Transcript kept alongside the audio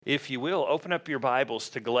If you will, open up your Bibles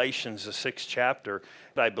to Galatians, the 6th chapter.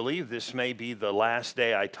 I believe this may be the last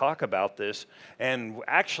day I talk about this. And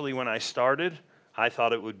actually, when I started, I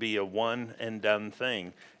thought it would be a one and done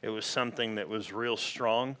thing. It was something that was real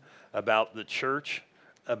strong about the church,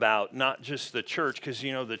 about not just the church, because,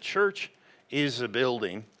 the church is a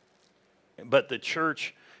building, but the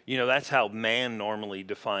church, that's how man normally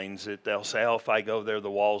defines it. They'll say, oh, if I go there, the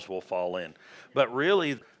walls will fall in. But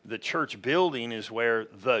really, the church building is where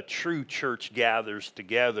the true church gathers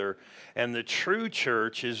together. And the true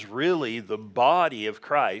church is really the body of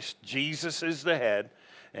Christ. Jesus is the head.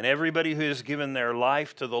 And everybody who has given their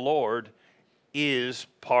life to the Lord is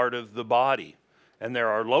part of the body. And there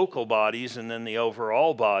are local bodies and then the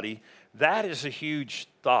overall body. That is a huge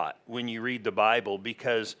thought when you read the Bible,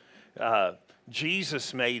 because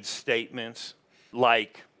Jesus made statements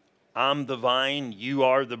like, I'm the vine, you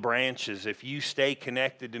are the branches. If you stay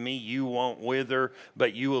connected to me, you won't wither,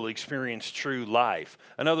 but you will experience true life.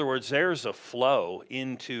 In other words, there's a flow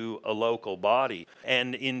into a local body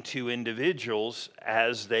and into individuals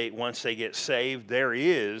once they get saved. There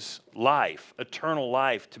is life, eternal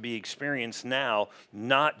life to be experienced now,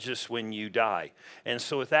 not just when you die. And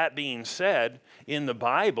so with that being said, in the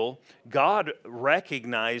Bible, God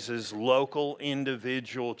recognizes local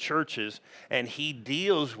individual churches, and he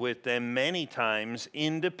deals with them many times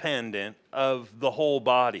independent of the whole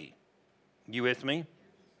body. You with me?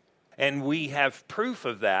 And we have proof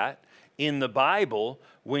of that in the Bible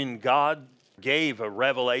when God gave a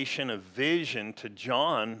revelation of vision to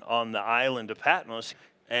John on the island of Patmos.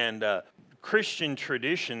 And Christian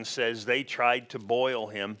tradition says they tried to boil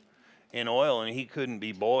him in oil and he couldn't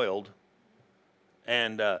be boiled.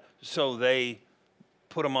 And so they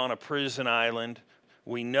put him on a prison island.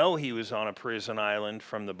 We know he was on a prison island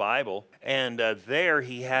from the Bible. And there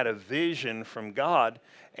he had a vision from God.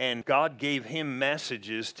 And God gave him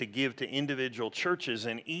messages to give to individual churches.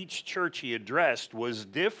 And each church he addressed was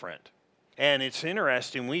different. And it's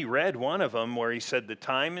interesting, we read one of them where he said, the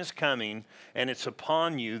time is coming and it's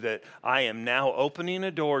upon you that I am now opening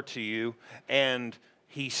a door to you. And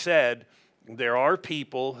he said, there are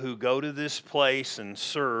people who go to this place and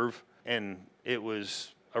serve, and it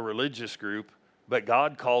was a religious group, but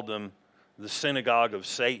God called them the synagogue of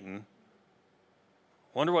Satan.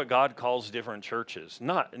 Wonder what God calls different churches.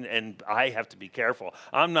 And I have to be careful.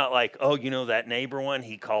 I'm not like, that neighbor one,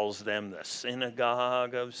 he calls them the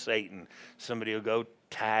synagogue of Satan. Somebody will go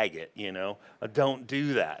tag it, Don't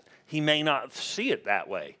do that. He may not see it that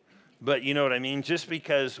way. But you know what I mean? Just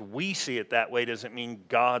because we see it that way doesn't mean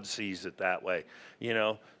God sees it that way.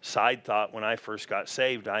 Side thought, when I first got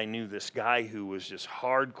saved, I knew this guy who was just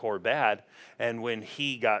hardcore bad. And when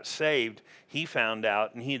he got saved, he found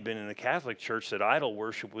out, and he had been in the Catholic Church, that idol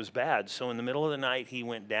worship was bad. So in the middle of the night, he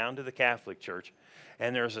went down to the Catholic Church,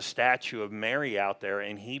 and there was a statue of Mary out there,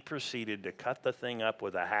 and he proceeded to cut the thing up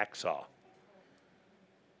with a hacksaw.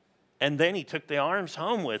 And then he took the arms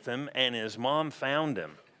home with him, and his mom found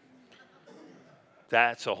him.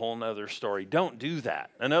 That's a whole nother story. Don't do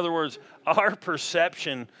that. In other words, our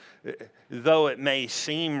perception, though it may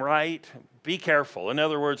seem right, be careful. In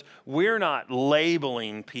other words, we're not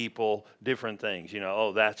labeling people different things.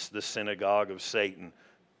 That's the synagogue of Satan.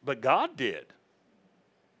 But God did.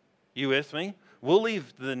 You with me? We'll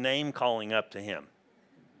leave the name calling up to him.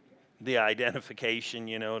 The identification,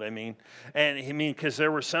 you know what I mean? And because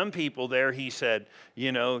there were some people there, he said,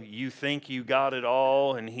 you think you got it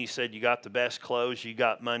all. And he said, you got the best clothes, you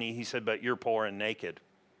got money. He said, but you're poor and naked.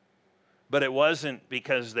 But it wasn't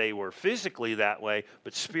because they were physically that way,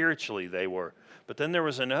 but spiritually they were. But then there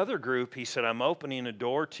was another group, he said, I'm opening a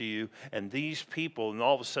door to you, and these people, and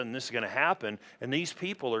all of a sudden this is going to happen, and these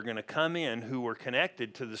people are going to come in who were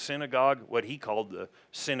connected to the synagogue, what he called the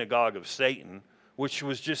synagogue of Satan, which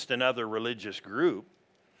was just another religious group.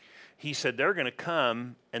 He said they're going to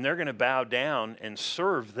come and they're going to bow down and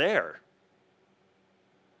serve there.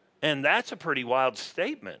 And that's a pretty wild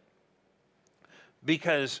statement,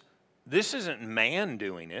 because this isn't man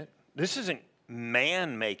doing it. This isn't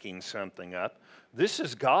man making something up. This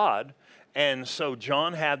is God. And so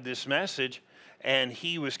John had this message, and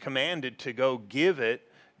he was commanded to go give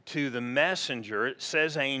it to the messenger. It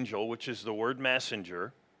says angel, which is the word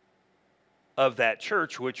messenger, of that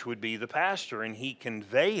church, which would be the pastor. And he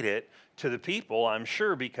conveyed it to the people, I'm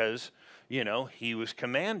sure, because, he was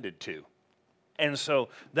commanded to. And so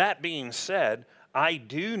that being said, I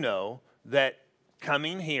do know that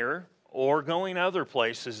coming here or going other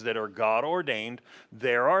places that are God ordained,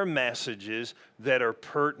 there are messages that are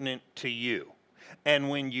pertinent to you. And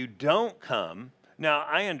when you don't come, Now,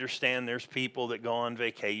 I understand there's people that go on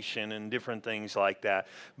vacation and different things like that,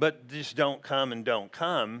 but just don't come and don't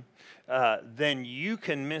come, then you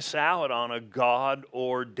can miss out on a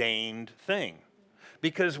God-ordained thing.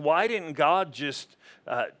 Because why didn't God just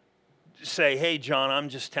say, hey, John, I'm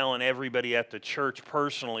just telling everybody at the church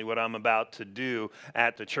personally what I'm about to do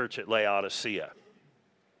at the church at Laodicea?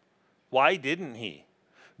 Why didn't he?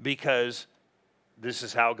 Because this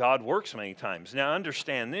is how God works many times. Now,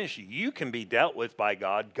 understand this. You can be dealt with by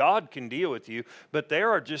God. God can deal with you. But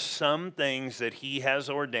there are just some things that he has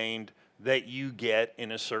ordained that you get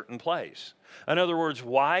in a certain place. In other words,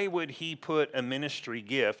 why would he put a ministry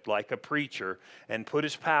gift like a preacher and put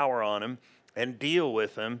his power on him and deal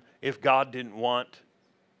with him if God didn't want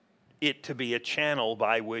it to be a channel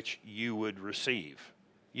by which you would receive?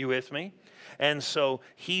 You with me? And so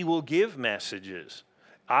he will give messages.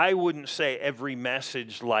 I wouldn't say every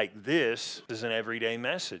message like this is an everyday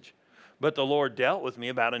message. But the Lord dealt with me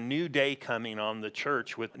about a new day coming on the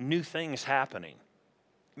church with new things happening,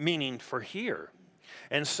 meaning for here.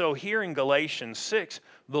 And so here in Galatians 6,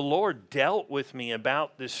 the Lord dealt with me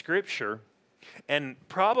about this scripture. And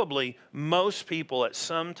probably most people at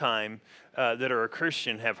some time that are a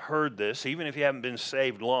Christian have heard this, even if you haven't been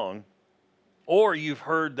saved long. Or you've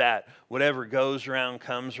heard that whatever goes around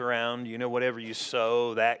comes around, whatever you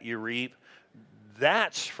sow, that you reap.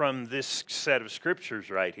 That's from this set of scriptures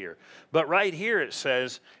right here. But right here it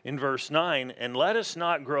says in verse 9, and let us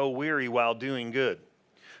not grow weary while doing good.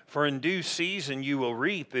 For in due season you will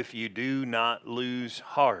reap if you do not lose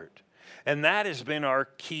heart. And that has been our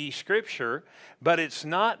key scripture, but it's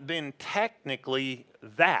not been technically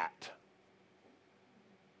that.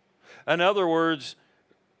 In other words,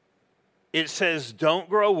 it says, don't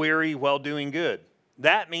grow weary while doing good.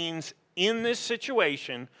 That means in this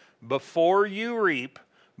situation, before you reap,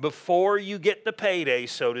 before you get the payday,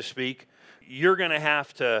 so to speak, you're going to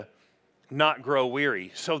have to not grow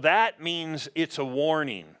weary. So that means it's a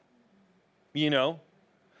warning.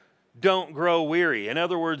 Don't grow weary. In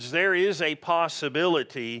other words, there is a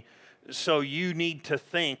possibility, so you need to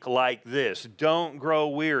think like this. Don't grow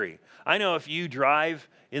weary. I know if you drive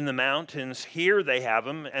in the mountains, here they have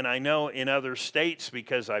them, and I know in other states,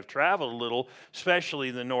 because I've traveled a little, especially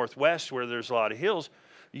the Northwest where there's a lot of hills,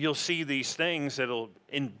 you'll see these things that'll,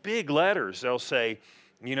 in big letters, they'll say,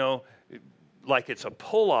 like it's a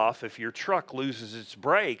pull-off if your truck loses its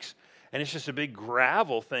brakes, and it's just a big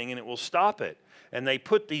gravel thing, and it will stop it. And they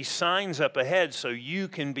put these signs up ahead so you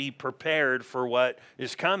can be prepared for what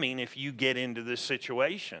is coming if you get into this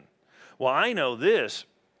situation. Well, I know this.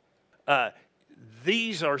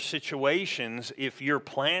 These are situations, if you're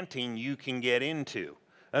planting, you can get into.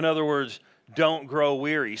 In other words, don't grow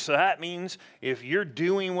weary. So that means if you're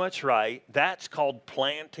doing what's right, that's called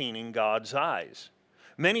planting in God's eyes.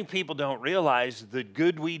 Many people don't realize the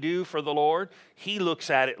good we do for the Lord, he looks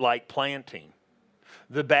at it like planting.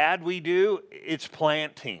 The bad we do, it's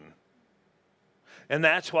planting. And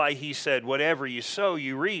that's why he said, whatever you sow,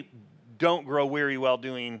 you reap. Don't grow weary while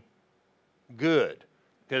doing good.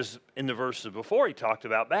 Because in the verses before, he talked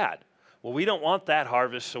about bad. Well, we don't want that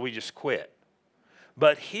harvest, so we just quit.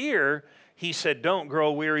 But here, he said, don't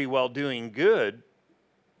grow weary while doing good,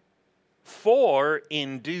 for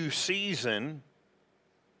in due season,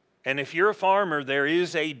 and if you're a farmer, there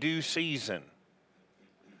is a due season,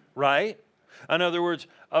 right? In other words,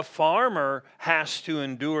 a farmer has to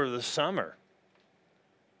endure the summer,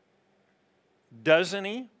 doesn't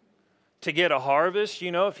he? To get a harvest,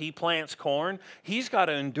 if he plants corn, he's got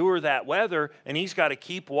to endure that weather, and he's got to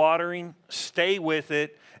keep watering, stay with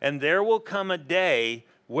it, and there will come a day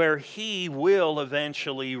where he will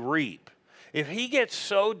eventually reap. If he gets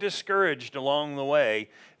so discouraged along the way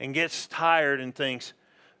and gets tired and thinks,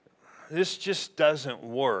 this just doesn't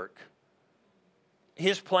work,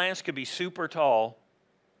 his plants could be super tall,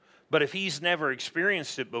 but if he's never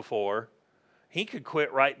experienced it before, he could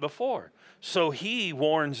quit right before. So he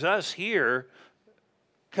warns us here,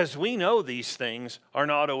 because we know these things are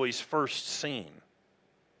not always first seen.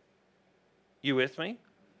 You with me?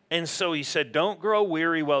 And so he said, don't grow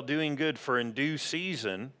weary while doing good, for in due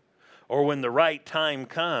season, or when the right time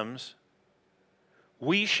comes,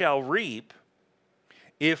 we shall reap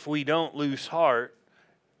if we don't lose heart.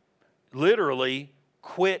 Literally,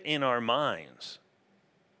 quit in our minds.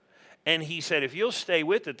 And he said, if you'll stay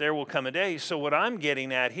with it, there will come a day. So what I'm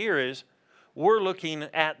getting at here is, we're looking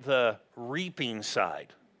at the reaping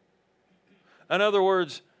side. In other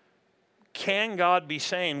words, can God be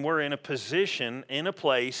saying we're in a position, in a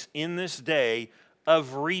place, in this day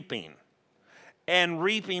of reaping? And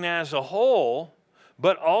reaping as a whole,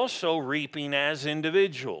 but also reaping as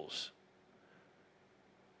individuals.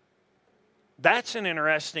 That's an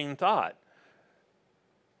interesting thought.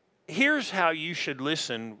 Here's how you should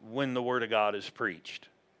listen when the Word of God is preached: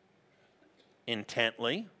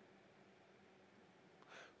 intently,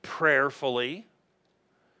 prayerfully.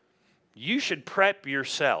 You should prep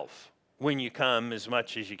yourself when you come as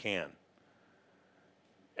much as you can.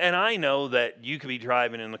 And I know that you could be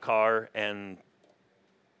driving in the car and,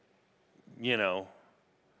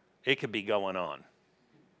 it could be going on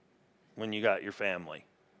when you got your family.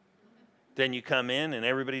 Then you come in and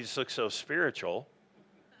everybody just looks so spiritual,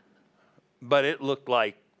 but it looked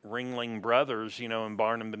like Ringling Brothers, in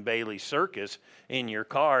Barnum and Bailey Circus in your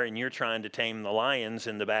car, and you're trying to tame the lions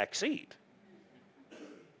in the back seat.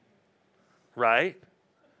 Right?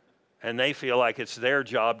 And they feel like it's their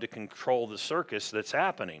job to control the circus that's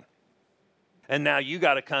happening. And now you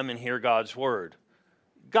got to come and hear God's word.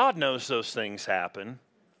 God knows those things happen.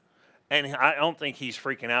 And I don't think he's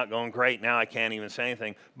freaking out going, great, now I can't even say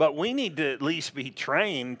anything. But we need to at least be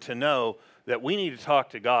trained to know that we need to talk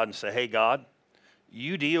to God and say, hey, God,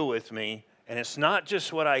 you deal with me. And it's not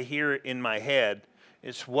just what I hear in my head.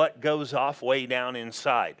 It's what goes off way down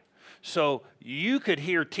inside. So you could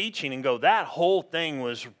hear teaching and go, that whole thing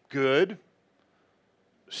was good,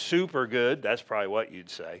 super good. That's probably what you'd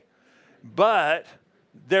say. But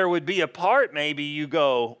there would be a part maybe you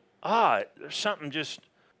go, there's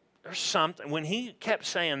something. When he kept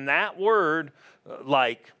saying that word,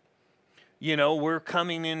 like, we're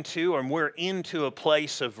coming into, or we're into a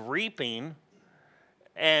place of reaping,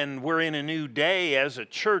 and we're in a new day as a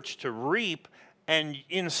church to reap, and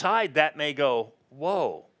inside that may go,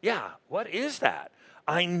 whoa. Yeah, what is that?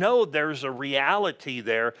 I know there's a reality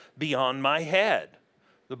there beyond my head.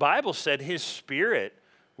 The Bible said his Spirit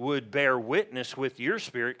would bear witness with your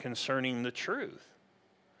spirit concerning the truth.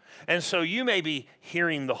 And so you may be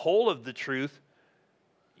hearing the whole of the truth.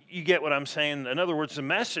 You get what I'm saying? In other words, the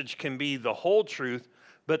message can be the whole truth,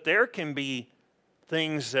 but there can be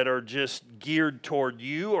things that are just geared toward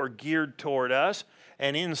you or geared toward us.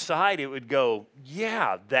 And inside it would go,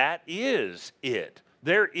 yeah, that is it.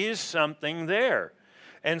 There is something there.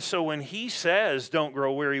 And so when he says, don't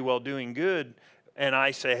grow weary while doing good, and I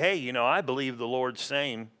say, hey, I believe the Lord's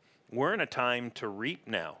saying, we're in a time to reap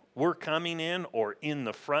now. We're coming in or in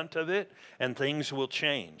the front of it, and things will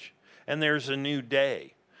change. And there's a new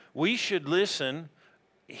day. We should listen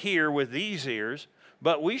here with these ears,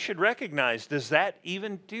 but we should recognize, does that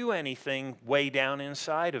even do anything way down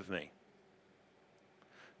inside of me?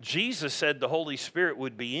 Jesus said the Holy Spirit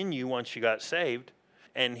would be in you once you got saved.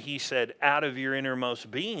 And he said, out of your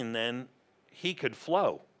innermost being, then, he could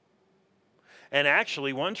flow. And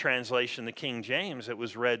actually, one translation, the King James, that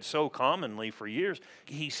was read so commonly for years,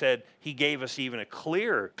 he said, he gave us even a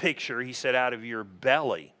clearer picture. He said, out of your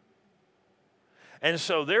belly. And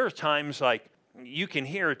so there are times like you can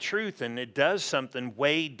hear a truth and it does something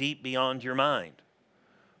way deep beyond your mind.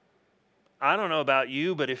 I don't know about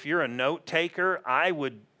you, but if you're a note taker, I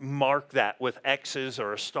would mark that with X's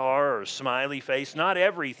or a star or a smiley face. Not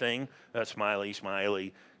everything,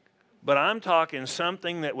 smiley. But I'm talking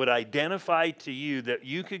something that would identify to you that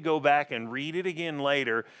you could go back and read it again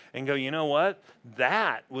later and go, you know what?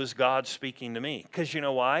 That was God speaking to me. Because you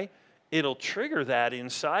know why? It'll trigger that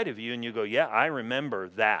inside of you and you go, yeah, I remember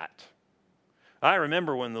that. I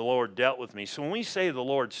remember when the Lord dealt with me. So when we say the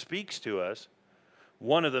Lord speaks to us,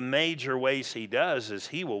 one of the major ways he does is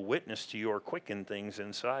he will witness to you or quicken things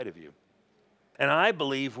inside of you. And I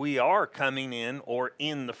believe we are coming in or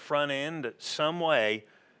in the front end some way.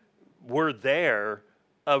 We're there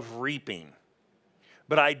of reaping.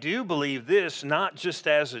 But I do believe this, not just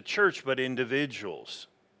as a church, but individuals.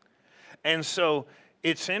 And so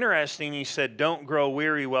it's interesting, he said, don't grow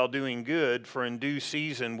weary while doing good, for in due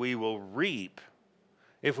season we will reap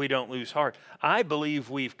if we don't lose heart. I believe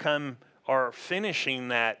we've come, are finishing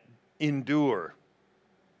that endure.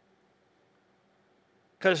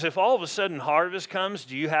 Because if all of a sudden harvest comes,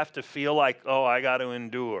 do you have to feel like, oh, I got to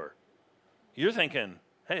endure? You're thinking,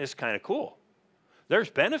 hey, it's kind of cool.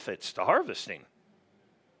 There's benefits to harvesting.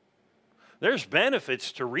 There's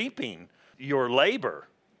benefits to reaping your labor.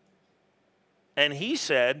 And he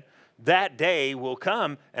said that day will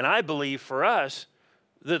come, and I believe for us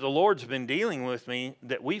that the Lord's been dealing with me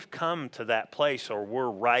that we've come to that place, or we're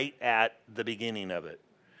right at the beginning of it.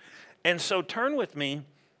 And so turn with me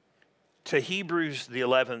to Hebrews, the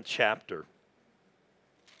 11th chapter.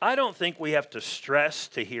 I don't think we have to stress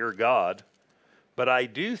to hear God, but I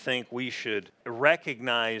do think we should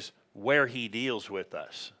recognize where he deals with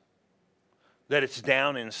us, that it's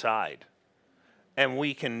down inside, and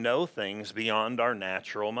we can know things beyond our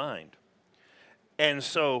natural mind. And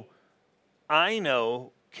so I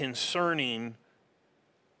know concerning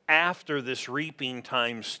after this reaping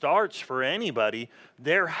time starts for anybody,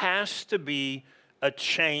 there has to be a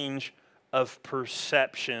change of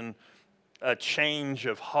perception, a change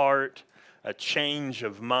of heart, a change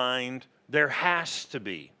of mind. There has to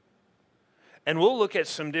be. And we'll look at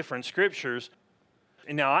some different scriptures.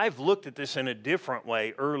 Now, I've looked at this in a different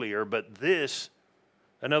way earlier, but this,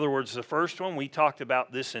 in other words, the first one, we talked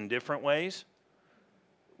about this in different ways.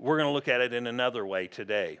 We're going to look at it in another way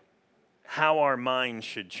today. How our minds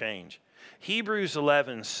should change. Hebrews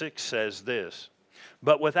 11:6 says this,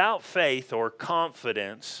 "But without faith or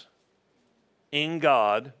confidence in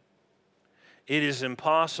God, it is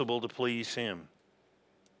impossible to please Him."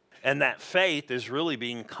 And that faith is really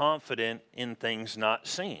being confident in things not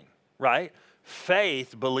seen, right?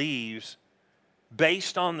 Faith believes,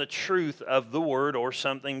 based on the truth of the Word or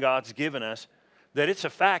something God's given us, that it's a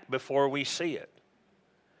fact before we see it.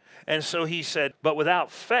 And so he said, but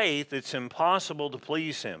without faith, it's impossible to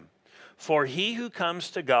please Him. For he who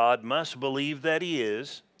comes to God must believe that He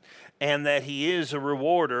is, and that He is a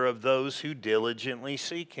rewarder of those who diligently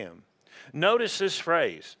seek Him. Notice this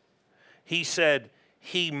phrase. He said,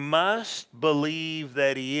 he must believe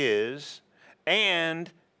that He is,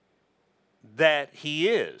 and that He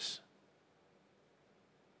is.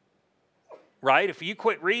 Right? If you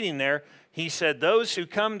quit reading there, he said, those who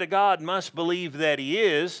come to God must believe that He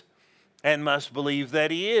is, and must believe that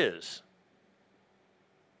He is.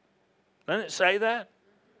 Doesn't it say that?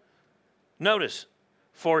 Notice,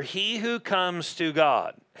 for he who comes to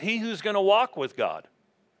God, he who's going to walk with God,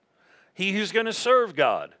 he who's going to serve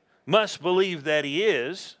God, must believe that He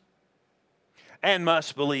is, and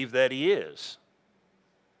must believe that He is.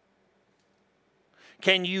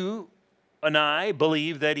 Can you and I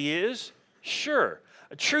believe that He is? Sure.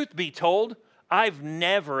 Truth be told, I've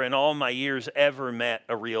never in all my years ever met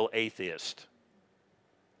a real atheist.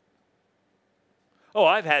 Oh,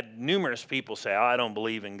 I've had numerous people say, I don't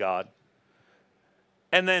believe in God.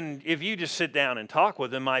 And then if you just sit down and talk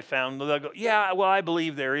with them, I found they'll go, yeah, well, I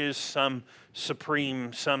believe there is some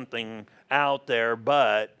supreme something out there,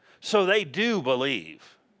 but, so they do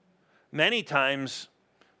believe. Many times,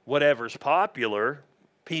 whatever's popular,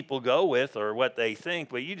 people go with or what they think,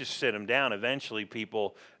 but you just sit them down. Eventually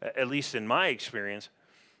people, at least in my experience,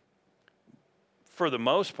 for the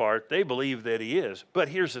most part, they believe that He is. But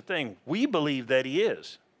here's the thing, we believe that He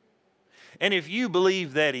is. And if you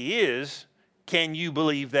believe that He is, can you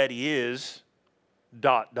believe that He is ...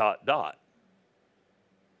 Do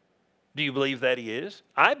you believe that He is?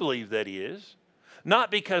 I believe that He is.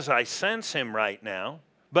 Not because I sense Him right now,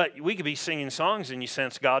 but we could be singing songs and you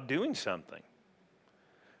sense God doing something.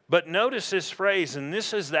 But notice this phrase, and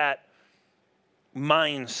this is that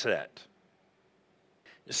mindset.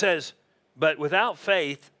 It says, but without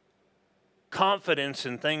faith, confidence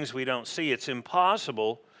in things we don't see, it's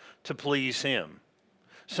impossible to please Him.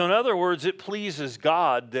 So in other words, it pleases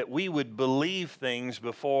God that we would believe things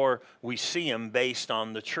before we see Him based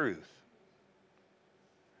on the truth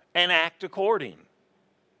and act according.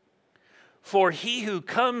 For he who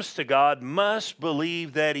comes to God must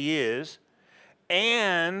believe that He is,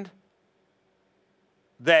 and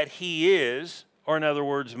that He is, or in other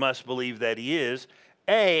words, must believe that He is,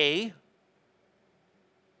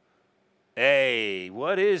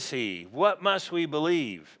 what is He? What must we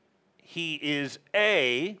believe? He is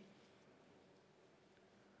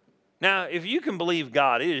Now, if you can believe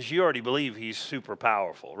God is, you already believe He's super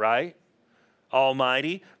powerful, right?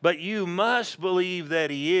 Almighty. But you must believe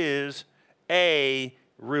that He is a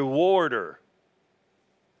rewarder.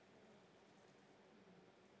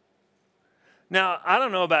 Now, I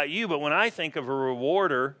don't know about you, but when I think of a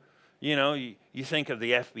rewarder, you know, you think of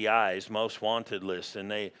the FBI's most wanted list,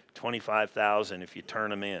 and they 25,000 if you turn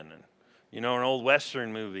them in. And, you know, an old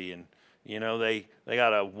Western movie, and, you know, they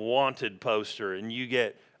got a wanted poster, and you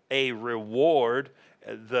get a reward.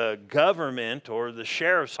 The government or the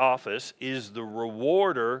sheriff's office is the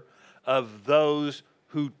rewarder of those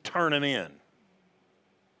who turn them in.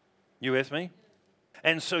 You with me?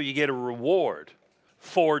 And so you get a reward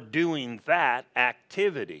for doing that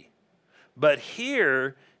activity. But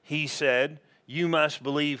here he said, you must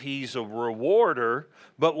believe He's a rewarder.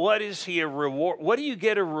 But what is He a reward? What do you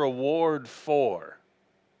get a reward for?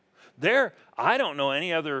 I don't know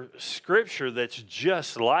any other scripture that's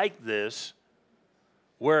just like this,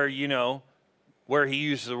 where, you know, where he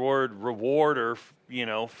uses the word rewarder, you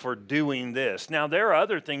know, for doing this. Now, there are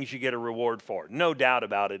other things you get a reward for, no doubt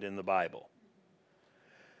about it in the Bible.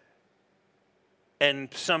 And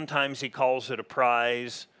sometimes he calls it a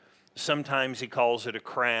prize, sometimes he calls it a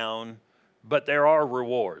crown, but there are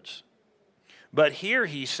rewards. But here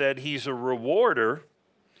he said He's a rewarder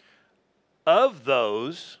of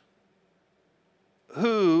those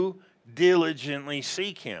who diligently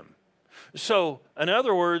seek him. So, in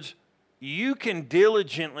other words, you can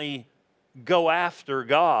diligently go after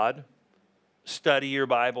God, study your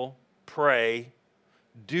Bible, pray,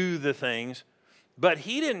 do the things. But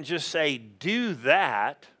he didn't just say, do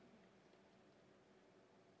that.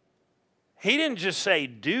 He didn't just say,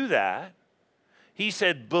 do that. He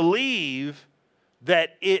said, believe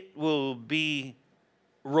that it will be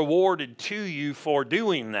rewarded to you for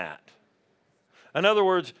doing that. In other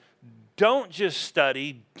words, don't just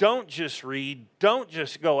study, don't just read, don't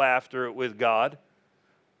just go after it with God.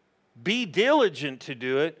 Be diligent to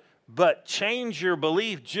do it, but change your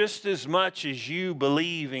belief just as much as you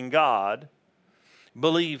believe in God.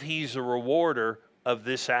 Believe he's a rewarder of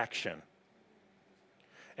this action.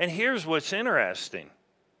 And here's what's interesting.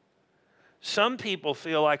 Some people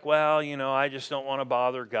feel like, well, I just don't want to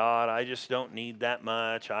bother God. I just don't need that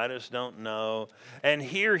much. I just don't know. And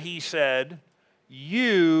here he said,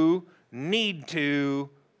 you need to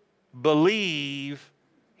believe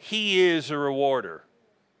he is a rewarder.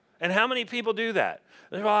 And how many people do that?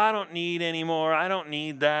 Well, I don't need any more. I don't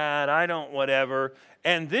need that. I don't whatever.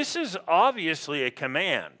 And this is obviously a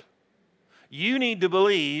command. You need to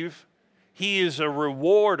believe he is a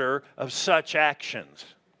rewarder of such actions.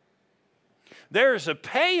 There's a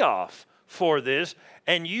payoff for this,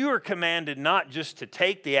 and you are commanded not just to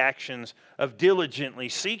take the actions of diligently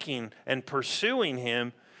seeking and pursuing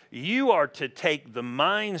him. You are to take the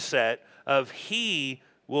mindset of he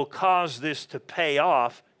will cause this to pay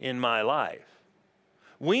off in my life.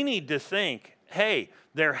 We need to think, hey,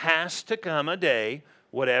 there has to come a day,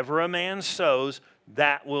 whatever a man sows,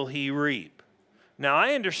 that will he reap. Now,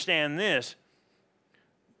 I understand this.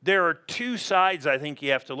 There are two sides I think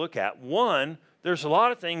you have to look at. One, there's a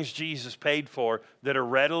lot of things Jesus paid for that are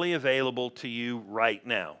readily available to you right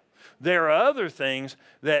now. There are other things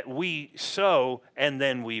that we sow and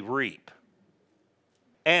then we reap.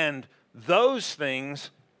 And those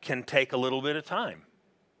things can take a little bit of time.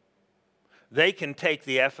 They can take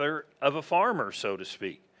the effort of a farmer, so to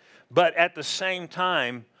speak. But at the same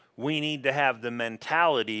time, we need to have the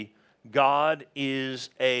mentality, God is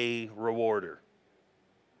a rewarder.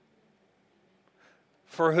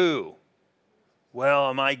 For who? Well,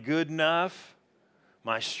 am I good enough? Am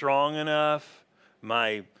I strong enough? Am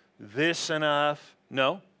I this enough?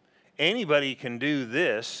 No. Anybody can do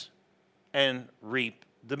this and reap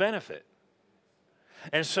the benefit.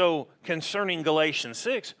 And so concerning Galatians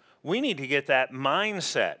 6, we need to get that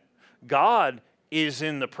mindset. God is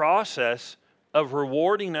in the process of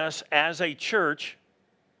rewarding us as a church,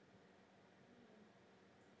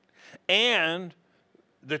 and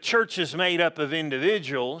the church is made up of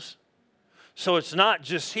individuals. So it's not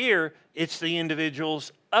just here, it's the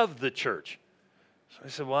individuals of the church. So I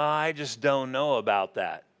said, well, I just don't know about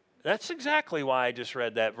that. That's exactly why I just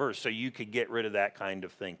read that verse, so you could get rid of that kind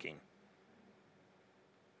of thinking.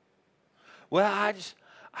 Well, I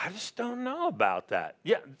just don't know about that.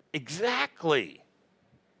 Yeah, exactly.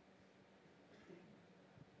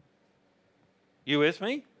 You with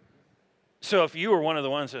me? So if you were one of the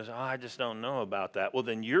ones that says, I just don't know about that, well,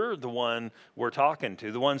 then you're the one we're talking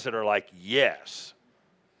to, the ones that are like, yes.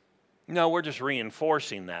 No, we're just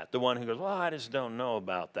reinforcing that. The one who goes, well, I just don't know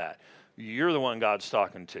about that. You're the one God's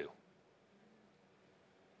talking to.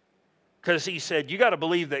 Because he said, you got to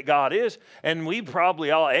believe that God is. And we probably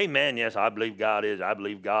all, amen, yes, I believe God is. I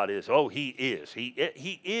believe God is. Oh, he is. He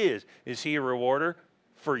is. Is he a rewarder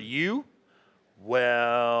for you?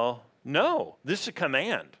 Well, no. This is a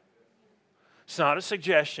command. It's not a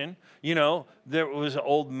suggestion. There was an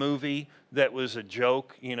old movie that was a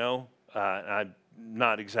joke, I'm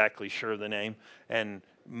not exactly sure of the name. And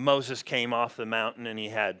Moses came off the mountain and he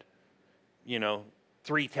had,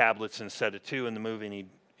 3 tablets instead of 2 in the movie. And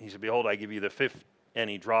he said, behold, I give you the 5th. And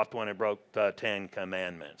he dropped one and broke the 10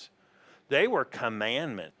 commandments. They were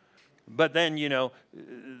commandments. But then,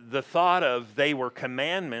 the thought of they were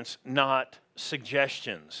commandments, not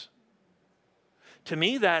suggestions. To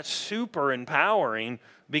me, that's super empowering,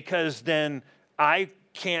 because then I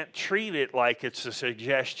can't treat it like it's a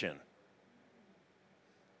suggestion.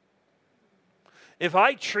 If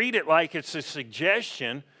I treat it like it's a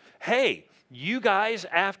suggestion, hey, you guys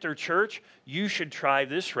after church, you should try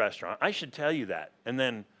this restaurant. I should tell you that. And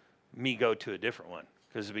then me go to a different one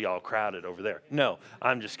because it'd be all crowded over there. No,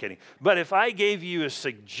 I'm just kidding. But if I gave you a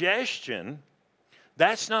suggestion,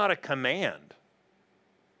 that's not a command.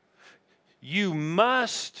 You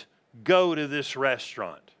must go to this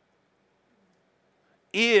restaurant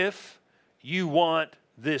if you want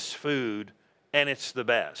this food and it's the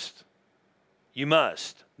best. You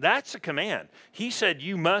must. That's a command. He said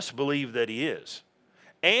you must believe that he is.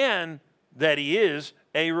 And that he is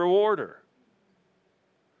a rewarder.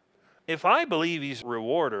 If I believe he's a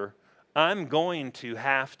rewarder, I'm going to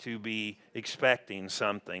have to be expecting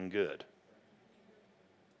something good.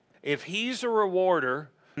 If he's a rewarder,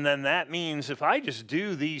 then that means if I just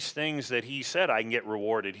do these things that he said, I can get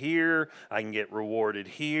rewarded here, I can get rewarded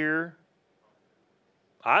here.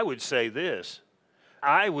 I would say this.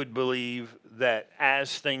 I would believe that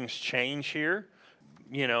as things change here,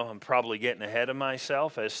 I'm probably getting ahead of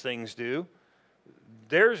myself as things do.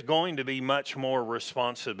 There's going to be much more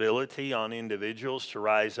responsibility on individuals to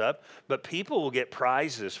rise up, but people will get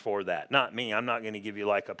prizes for that. Not me. I'm not going to give you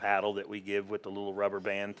like a paddle that we give with the little rubber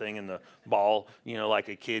band thing and the ball, like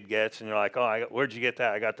a kid gets, and you're like, oh, where'd you get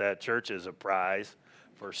that? I got that at church as a prize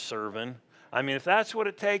for serving. I mean, if that's what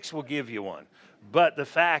it takes, we'll give you one. But the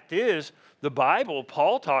fact is, the Bible,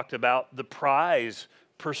 Paul talked about the prize,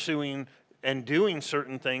 pursuing and doing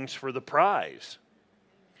certain things for the prize.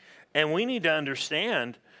 And we need to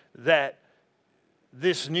understand that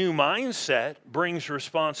this new mindset brings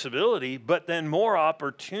responsibility, but then more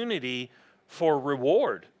opportunity for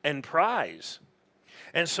reward and prize.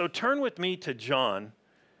 And so turn with me to John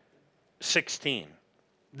 16.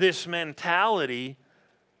 This mentality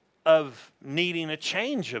of needing a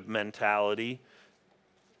change of mentality.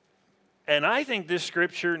 And I think this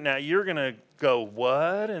scripture, now you're going to go,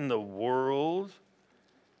 what in the world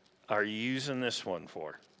are you using this one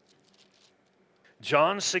for?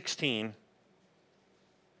 John 16,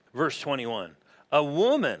 verse 21. A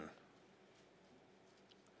woman,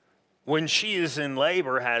 when she is in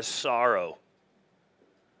labor, has sorrow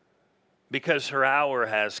because her hour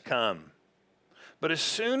has come. But as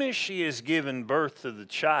soon as she has given birth to the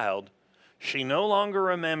child, she no longer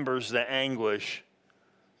remembers the anguish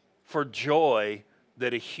for joy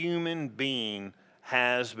that a human being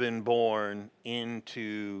has been born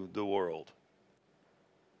into the world.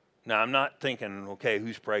 Now, I'm not thinking, okay,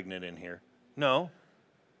 who's pregnant in here? No.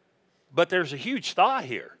 But there's a huge thought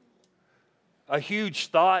here. A huge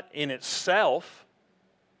thought in itself.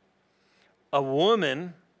 A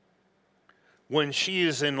woman, when she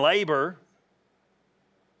is in labor,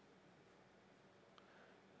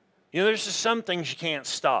 there's just some things you can't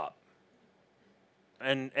stop.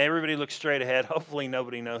 And everybody looks straight ahead. Hopefully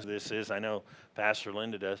nobody knows who this is. I know Pastor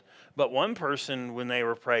Linda does. But one person, when they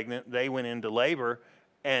were pregnant, they went into labor,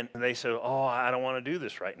 and they said, oh, I don't want to do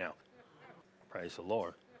this right now. Praise the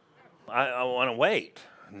Lord. I want to wait.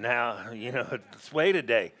 Now, let's wait a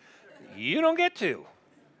day. You don't get to.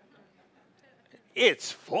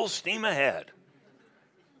 It's full steam ahead.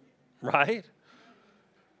 Right?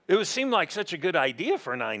 It would seem like such a good idea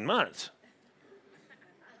for 9 months.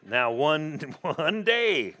 Now, one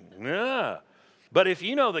day. Yeah. But if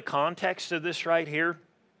you know the context of this right here,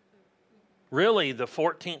 really, the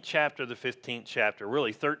 14th chapter, the 15th chapter,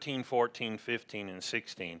 really 13, 14, 15, and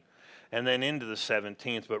 16, and then into the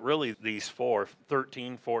 17th, but really these four,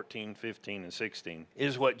 13, 14, 15, and 16,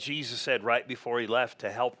 is what Jesus said right before he left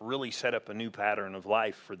to help really set up a new pattern of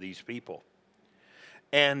life for these people.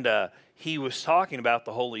 And he was talking about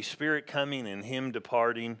the Holy Spirit coming and him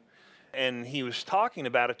departing, and he was talking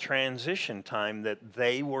about a transition time that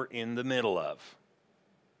they were in the middle of.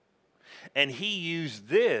 And he used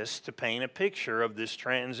this to paint a picture of this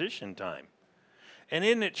transition time. And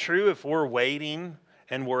isn't it true if we're waiting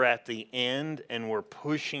and we're at the end and we're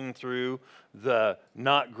pushing through the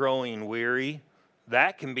not growing weary,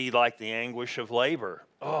 that can be like the anguish of labor.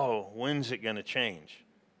 Oh, when's it going to change?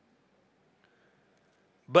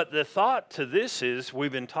 But the thought to this is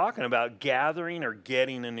we've been talking about gathering or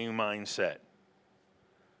getting a new mindset.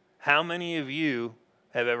 How many of you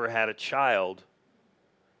have ever had a child?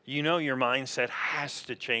 Your mindset has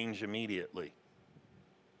to change immediately.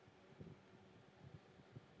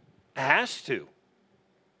 It has to.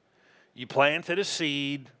 You planted a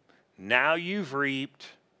seed, now you've reaped.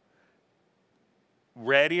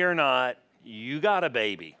 Ready or not, you got a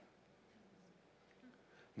baby.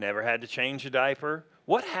 Never had to change a diaper.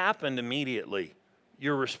 What happened immediately?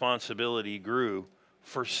 Your responsibility grew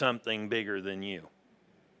for something bigger than you.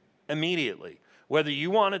 Immediately. Whether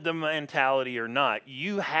you wanted the mentality or not,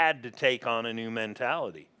 you had to take on a new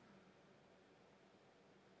mentality.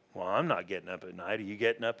 Well, I'm not getting up at night. Are you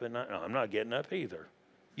getting up at night? No, I'm not getting up either.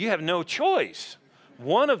 You have no choice.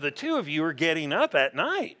 One of the two of you are getting up at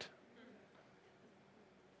night.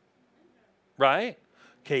 Right?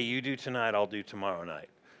 Okay, you do tonight, I'll do tomorrow night.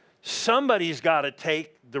 Somebody's got to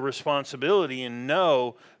take the responsibility and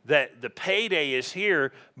know that the payday is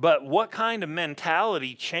here, but what kind of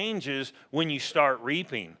mentality changes when you start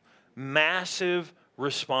reaping? Massive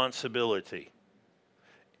responsibility.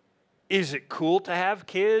 Is it cool to have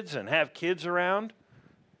kids and have kids around?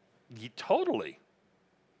 Totally.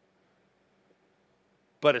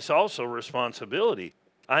 But it's also responsibility.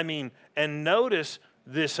 I mean, and notice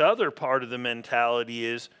this other part of the mentality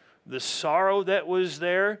is the sorrow that was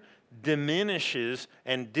there diminishes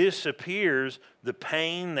and disappears the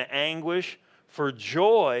pain, the anguish, for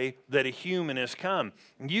joy that a human has come.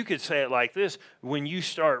 You could say it like this: when you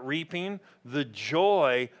start reaping, the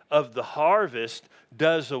joy of the harvest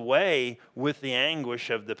does away with the anguish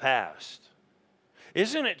of the past.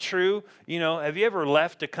 Isn't it true? You know, have you ever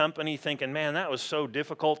left a company thinking, man, that was so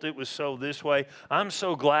difficult, it was so this way. I'm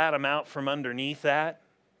so glad I'm out from underneath that.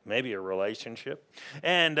 Maybe a relationship.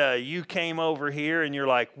 And you came over here and you're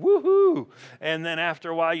like, woohoo. And then after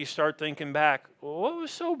a while you start thinking back, well, what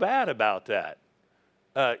was so bad about that?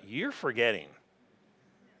 You're forgetting.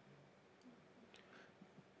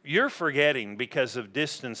 You're forgetting because of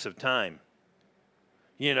distance of time.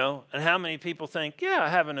 You know, and how many people think, yeah,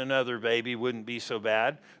 having another baby wouldn't be so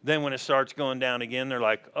bad. Then when it starts going down again, they're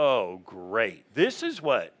like, oh, great. This is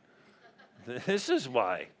what? This is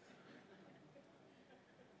why.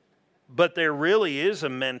 But there really is a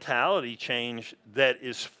mentality change that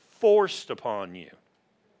is forced upon you.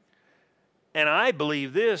 And I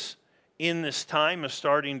believe this, in this time of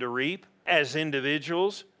starting to reap, as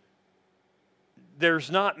individuals,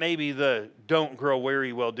 there's not maybe the don't grow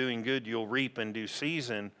weary while doing good, you'll reap in due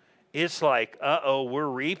season. It's like, we're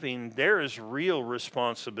reaping. There is real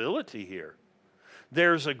responsibility here.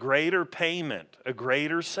 There's a greater payment, a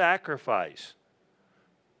greater sacrifice.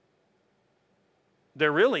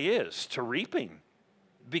 There really is to reaping,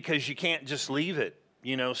 because you can't just leave it,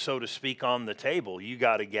 you know, so to speak, on the table. You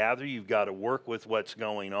got to gather, you've got to work with what's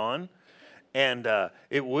going on. And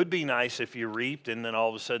it would be nice if you reaped and then all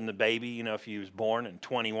of a sudden the baby, you know, if he was born in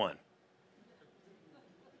 21.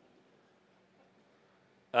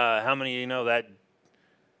 How many of you know that?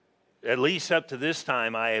 At least up to this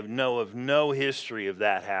time, I know of no history of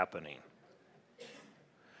that happening.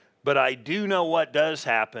 But I do know what does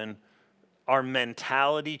happen. Our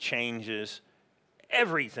mentality changes.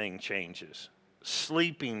 Everything changes.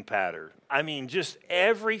 Sleeping pattern. I mean, just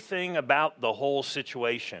everything about the whole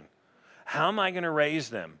situation. How am I going to raise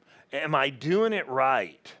them? Am I doing it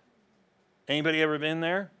right? Anybody ever been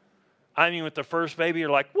there? I mean, with the first baby, you're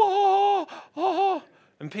like, whoa, oh.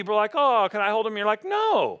 And people are like, oh, can I hold him? You're like,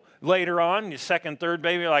 no. Later on, your second, third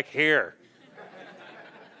baby, you're like, here.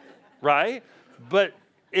 Right? But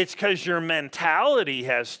it's because your mentality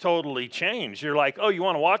has totally changed. You're like, oh, you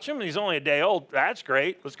want to watch him? He's only a day old. That's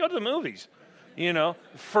great. Let's go to the movies. You know,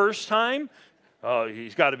 first time, oh,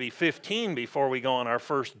 he's got to be 15 before we go on our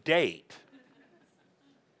first date.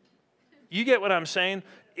 You get what I'm saying?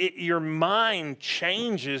 Your mind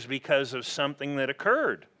changes because of something that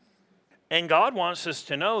occurred. And God wants us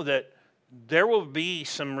to know that there will be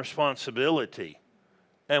some responsibility.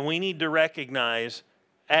 And we need to recognize,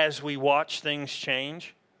 as we watch things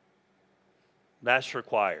change, that's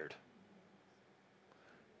required.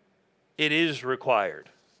 It is required.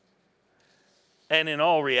 And in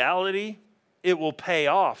all reality, it will pay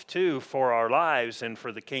off too for our lives and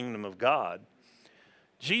for the kingdom of God.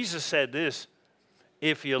 Jesus said this,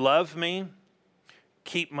 if you love me,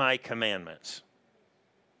 keep my commandments.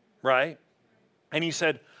 Right? And he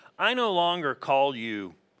said, I no longer call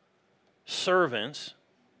you servants,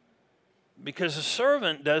 because a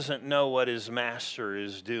servant doesn't know what his master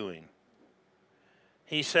is doing.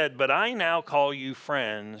 He said, but I now call you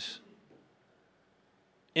friends,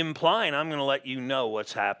 implying I'm going to let you know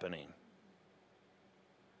what's happening.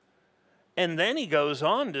 And then he goes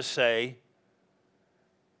on to say,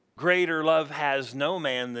 greater love has no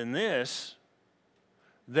man than this,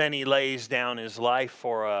 then he lays down his life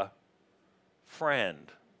for a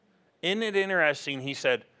friend. Isn't it interesting? He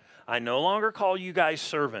said, I no longer call you guys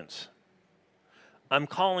servants. I'm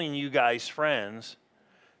calling you guys friends.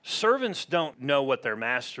 Servants don't know what their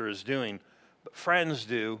master is doing, but friends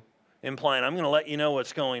do, implying I'm going to let you know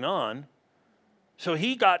what's going on. So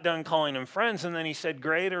he got done calling them friends, and then he said,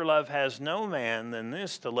 greater love has no man than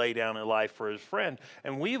this, to lay down a life for his friend.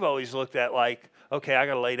 And we've always looked at like, okay, I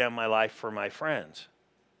got to lay down my life for my friends.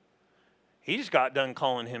 He's got done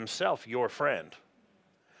calling himself your friend.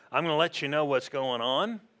 I'm going to let you know what's going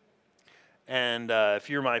on, and if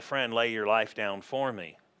you're my friend, lay your life down for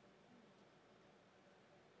me.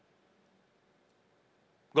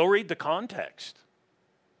 Go read the context.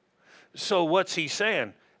 So what's he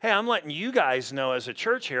saying? Hey, I'm letting you guys know as a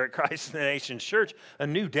church here at Christ in the Nations Church, a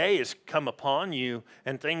new day has come upon you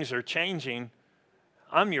and things are changing.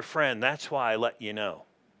 I'm your friend. That's why I let you know.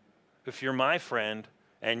 If you're my friend,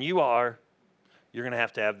 and you are, you're going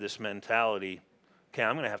to have this mentality, okay,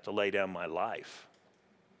 I'm going to have to lay down my life.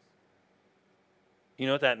 You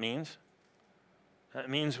know what that means? That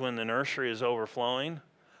means when the nursery is overflowing,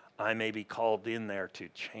 I may be called in there to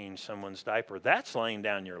change someone's diaper. That's laying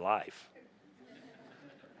down your life.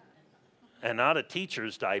 And not a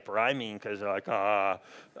teacher's diaper. I mean, because they're like, I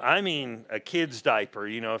mean a kid's diaper.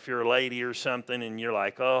 You know, if you're a lady or something and you're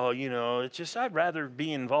like, oh, you know, it's just I'd rather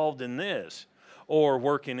be involved in this. Or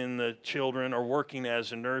working in the children, or working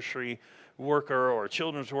as a nursery worker or a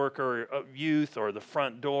children's worker, or youth, or the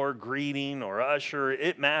front door greeting or usher.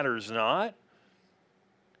 It matters not.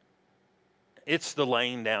 It's the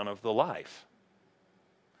laying down of the life.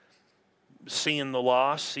 Seeing the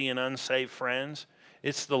lost, seeing unsaved friends.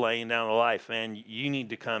 It's the laying down of life, man. You need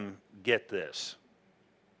to come get this.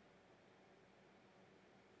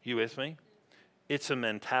 You with me? It's a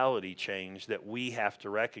mentality change that we have to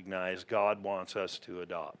recognize God wants us to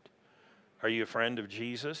adopt. Are you a friend of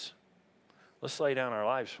Jesus? Let's lay down our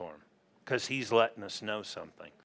lives for him, because he's letting us know something.